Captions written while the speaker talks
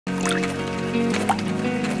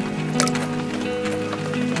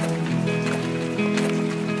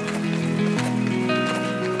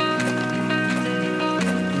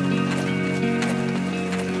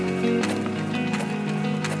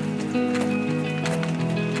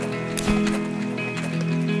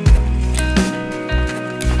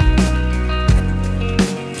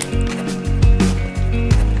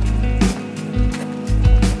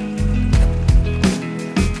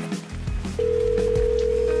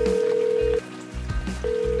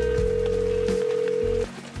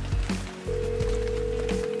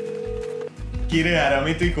কিরে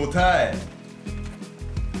আরামে তুই কোথায়?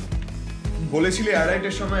 বলেছিলি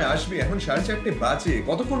 2:30টার সময় আসবি, এখন 4:30 বাজে,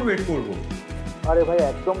 কতক্ষণ ওয়েট করবো? আরে ভাই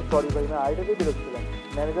একদম সরি ভাই, না 2:30টাই বেরোচ্ছিলাম,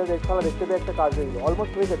 ম্যানেজার দেখছিলাম দেখতে পেয়ে একটা কাজ হয়ে গেল,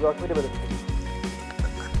 অলমোস্ট হয়ে যাবে, 10 মিনিটে বেরোচ্ছি।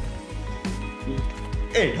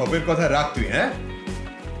 এই ঢপের কথা রাখ তুই, হ্যাঁ?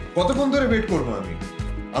 কতক্ষণ ধরে ওয়েট করবো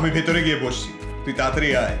আমি ভেতরে গিয়ে বসছি, তুই তাড়াতাড়ি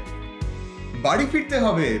আয়, বাড়ি ফিরতে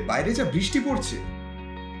হবে, বাইরে যা বৃষ্টি পড়ছে।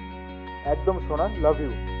 একদম সোনা, লাভ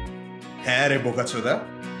ইউ। হ্যাঁ রে বোকাচোদা।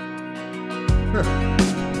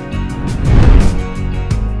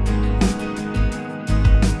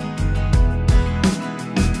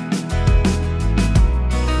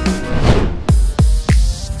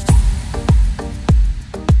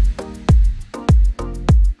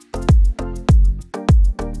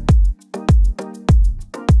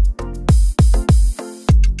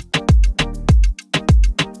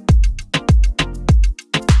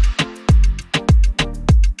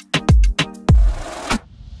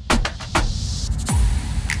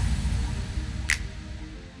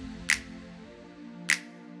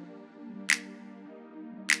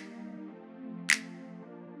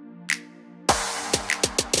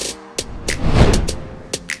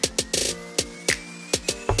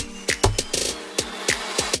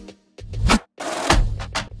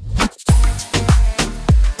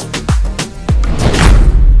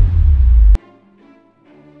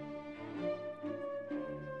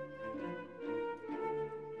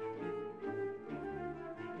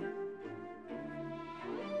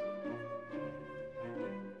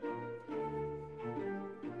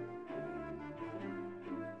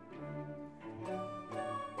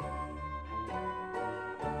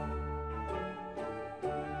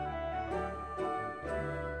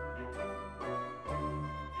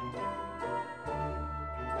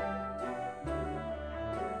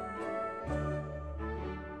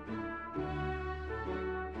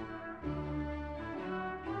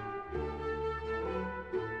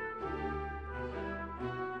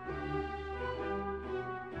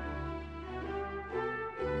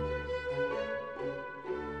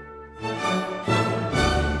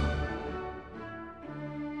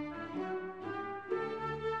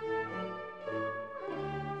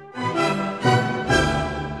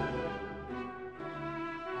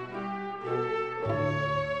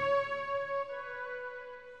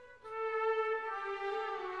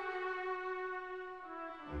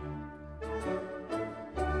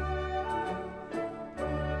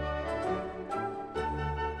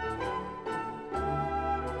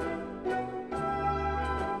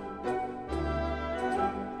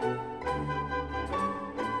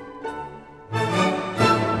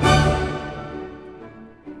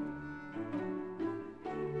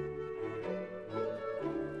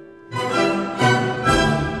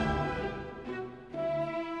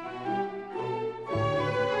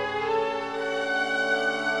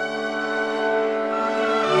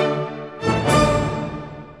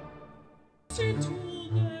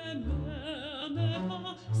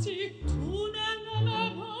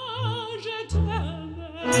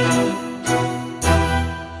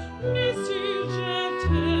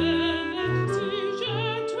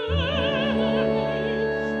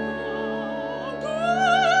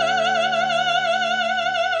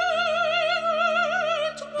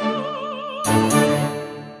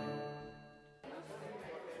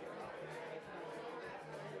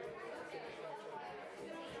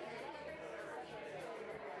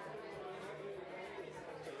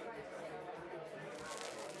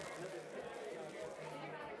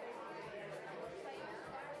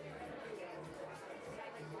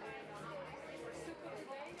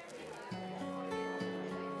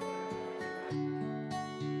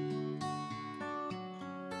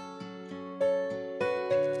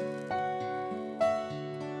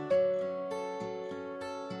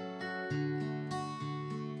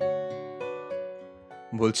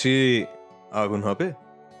 বলছি আগুন হবে?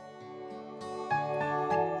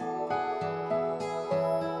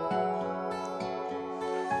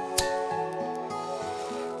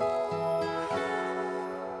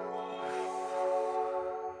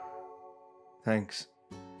 থ্যাঙ্কস।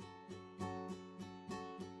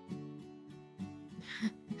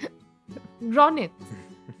 রনেত,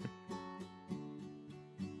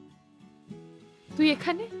 তুই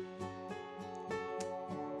এখানে?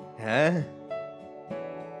 হ্যাঁ,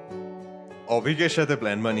 অভিকের সাথে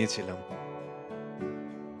প্ল্যান বানিয়েছিলাম,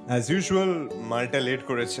 অ্যাজ ইউজুয়াল মালটা লেট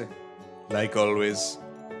করেছে, লাইক অলওয়েজ।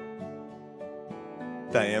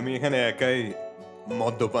 তাই আমি এখানে একাই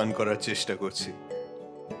মদ্যপান করার চেষ্টা করছি।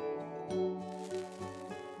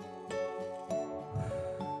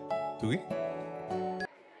 তুই?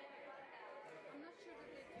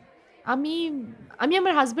 আমি আমি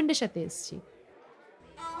আমার হাজবেন্ডের সাথে এসেছি।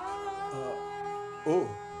 ও,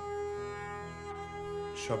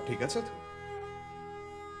 সব ঠিক আছে তো?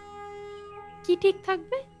 কি ঠিক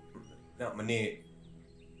থাকবে? না মানে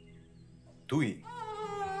তুই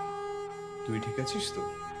তুই ঠিক আছিস তো?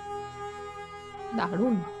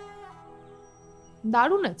 দারুণ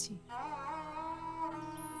দারুণ আছি।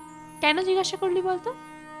 কেন জিজ্ঞাসা করলি বলতো?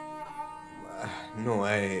 No,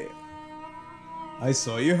 I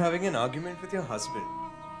saw you having an argument with your husband.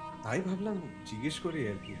 তাই ভাবলাম জিজ্ঞেস করি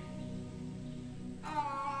আর কি।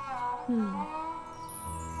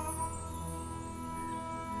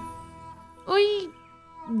 ওই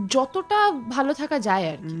যতটা ভালো থাকা যায়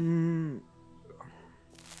আর কি।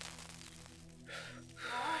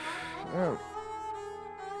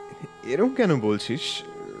 এরকম কেন বলছিস?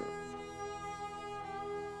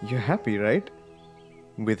 You're happy, right?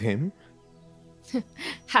 With him?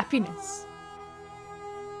 Happiness.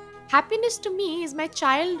 Happiness to me is my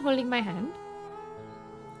child holding my hand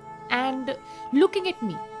and looking at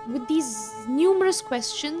me with these numerous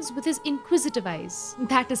questions with his inquisitive eyes.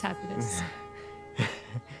 That is happiness.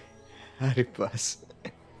 আরে বাস,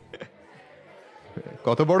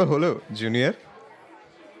 কত বড় হলো জুনিয়র?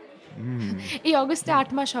 এই অগস্টে 8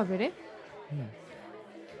 মাস হবে রে।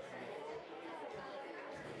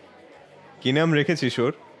 কি নাম রেখেছিস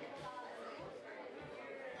ওর?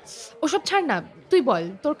 ওসব ছাড় না, তুই বল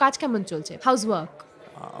তোর কাজ কেমন চলছে? House work?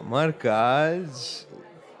 আমার কাজ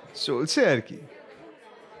চলছে আর কি,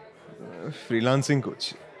 ফ্রিল্যান্সিং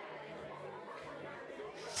করছি।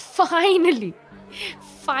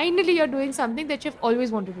 Finally you're doing something that you've always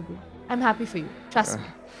wanted to do. I'm happy for you, trust me.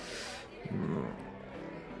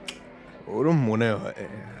 ওরম মনে হয়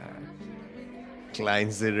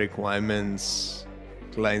ক্লায়েন্টসদের requirements,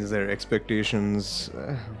 ক্লায়েন্টসদের expectations,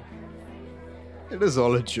 it is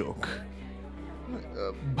all a joke.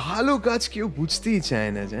 ভালো কাজ কেউ বুঝতেই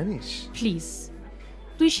চায় না, জানিস? প্লিজ,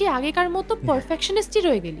 তুই সে আগেকার মতো পারফেকশনিস্টই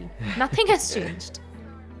রয়ে গেলি। Nothing has changed.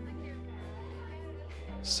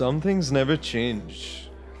 Some things never change.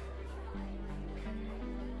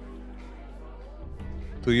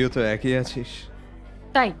 তুইও তো একই আছিস।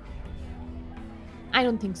 তাই? I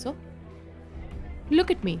don't think so. Look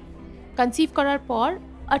at me. Conceive করার পর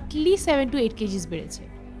at least 7 to 8 kgs বেড়েছে।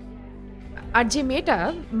 আর যে মেয়েটা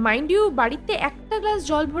মাইন্ড ইউ বাড়িতে একটা গ্লাস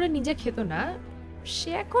জল ভরে নিজে খেত না, সে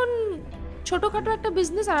এখন ছোটখাটো একটা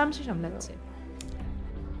বিজনেস আরামসে সামলাচ্ছে।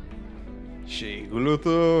 সেগুলো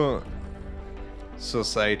তো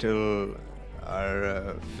societal R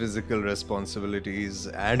physical responsibilities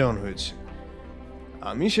add on হয়েছে,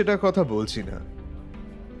 আমি সেটা কথা বলছি না।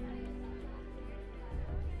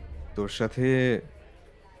 তোর সাথে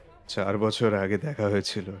 4 বছর আগে দেখা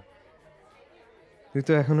হয়েছিল, তুই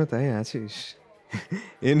তো এখনো তাই আছিস।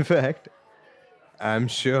 ইনফ্যাক্ট আই এম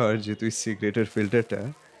শিওর যে তুই সিগারেটের ফিল্টারটা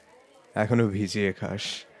এখনো ভিজিয়ে খাস,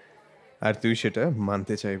 আর তুই সেটা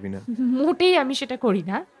মানতে চাইবি না। মোটেই আমি সেটা করি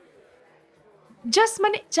না, জাস্ট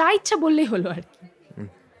মানে যা ইচ্ছা বললেই হলো আর কি।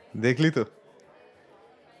 দেখলি তো,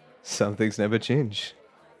 some things never change.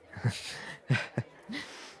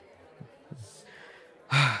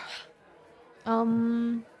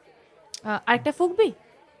 আরেকটা ফুকবি?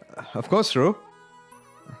 Of course, Ro.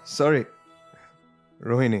 Sorry,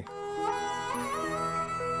 Rohini.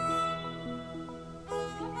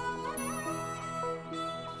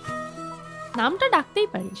 নামটা ডাকতেই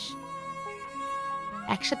পারিস।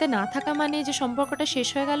 একসাথে না থাকা মানে যে সম্পর্কটা শেষ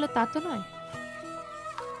হয়ে গেল তা তো নয়।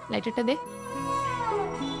 লাইটারটা দে।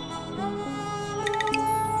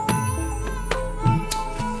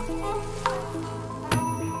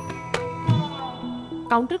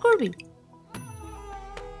 কাউন্টার করবি?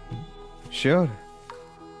 Sure.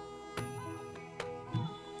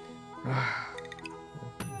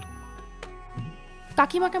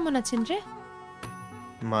 কাকিমা কেমন আছেন রে?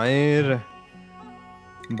 মায়ের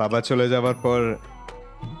বাবা চলে যাবার পর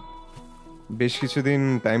বেশ কিছুদিন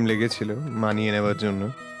টাইম লেগেছিল মানিয়ে নেওয়ার জন্য।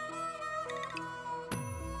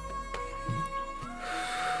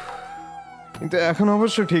 কিন্তু এখন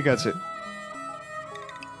অবশ্য ঠিক আছে।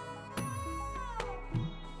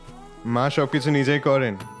 মা সবকিছু নিজেই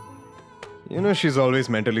করেন। You know, she's always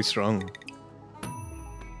mentally strong.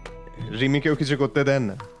 রিমিকেও কিছু করতে দেন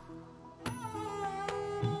না।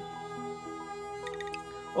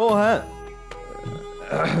 ও হ্যাঁ,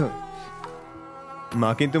 মা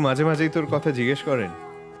কিন্তু মাঝে মাঝেই তোর কথা জিজ্ঞেস করেন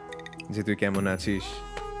যে তুই কেমন আছিস,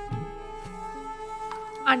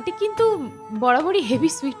 আন্টি কিন্তু বরাবরই হেভি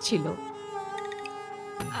সুইট ছিল।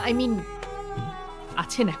 আই মিন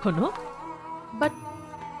আছেন এখনো, but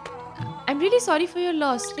I am really sorry for your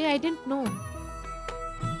loss রে, আই ডোন্ট নো।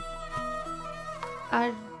 আর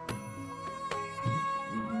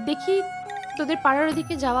দেখি তোদের পাড়ার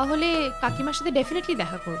ওদিকে যাওয়া হলে কাকিমার সাথে ডেফিনেটলি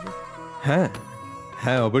দেখা করব। হ্যাঁ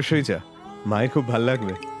হ্যাঁ অবশ্যই যা, মায়ের খুব ভাল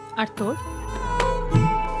লাগবে। আর তোর?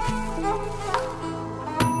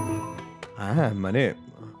 হ্যাঁ মানে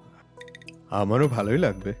আমারও ভালোই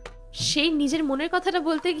লাগবে। সেই নিজের মনের কথাটা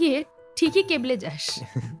বলতে গিয়ে ঠিকই কেবলে যাস।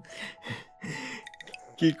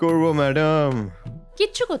 কি করব ম্যাডাম?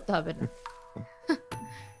 কিচ্ছু করতে হবে না।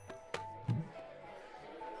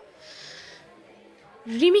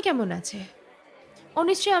 রিমি কেমন আছে? ও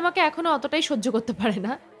নিশ্চয়ই আমাকে এখনো অতটাই সহ্য করতে পারে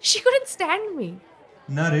না। She couldn't stand me.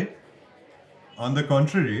 না রে, অন দ্য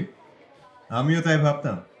কন্ট্রারি, আমিও তাই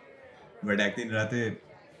ভাবতাম। বাট একদিন রাতে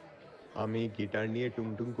আমি গিটার নিয়ে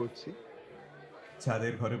টুংটুং করছি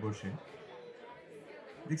ছাদের ঘরে বসে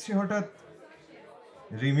দেখছি হঠাৎ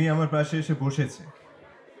রিমি আমার পাশে এসে বসেছে।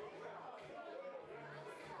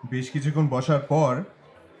 বেশ কিছুক্ষণ বসার পর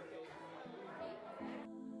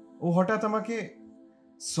ও হঠাৎ আমাকে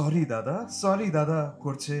সরি দাদা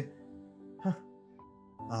করছে।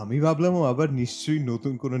 আমি ভাবলাম ও আবার নিশ্চয়ই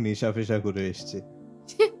নতুন কোনো নেশা ফেশা করে এসছে।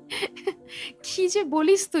 কি যে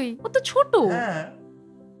বলিস তুই, ও তো ছোট। হ্যাঁ,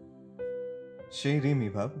 সেই রিমি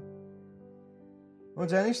ভাব। ও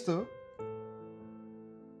জানিস তো,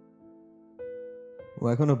 ও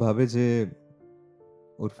এখনো ভাবে যে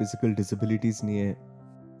ওর ফিজিক্যাল ডিসেবিলিটিস নিয়ে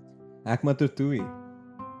একমাত্র তুই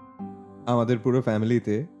আমাদের পুরো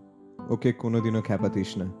ফ্যামিলিতে ওকে কোনোদিনও খ্যাপাতিস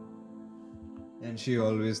না। অ্যান্ড শি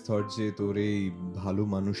অলওয়েজ থট যে তোর এই ভালো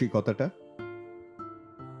মানসিকতাটা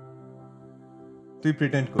তুই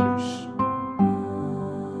প্রিটেন্ড করিস।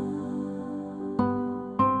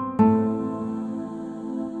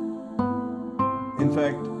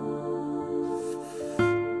 ইনফ্যাক্ট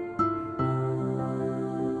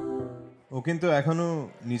ও কিন্তু এখনো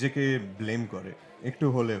নিজেকে ব্লেম করে একটু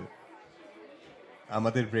হলেও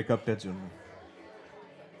আমাদের ব্রেকআপটার জন্য।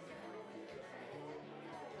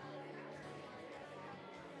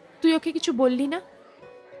 তুই ওকে কিছু বললি না?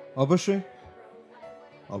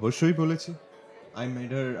 অবশ্যই বলেছি। আই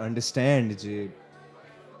মেড হার আন্ডারস্ট্যান্ড যে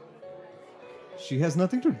she has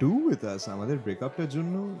nothing to do with us. আমাদের ব্রেকআপটার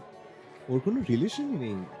জন্য ওর কোনো রিলেশনই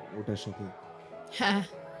নেই ওটার সাথে। হ্যাঁ,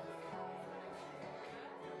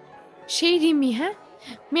 সেই রিমি। হ্যাঁ,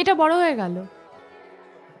 মেয়েটা বড় হয়ে গেল।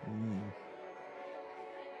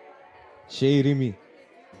 সেই রিমি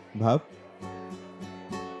ভাব।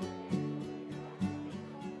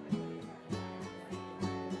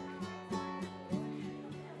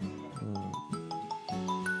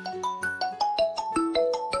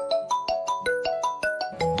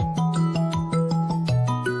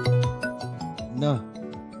 না,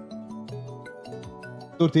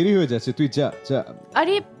 তোর দেরি হয়ে যাচ্ছে, তুই যা যা।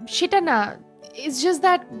 আরে সেটা না, ইটস জাস্ট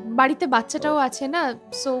দ্যাট বাড়িতে বাচ্চাটাও আছে না,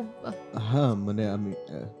 সো হ্যাঁ মানে আমি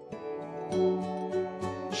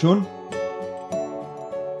শোন,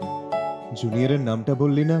 জুনিয়রের নামটা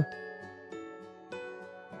বললি না?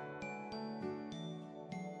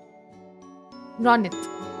 রনিত।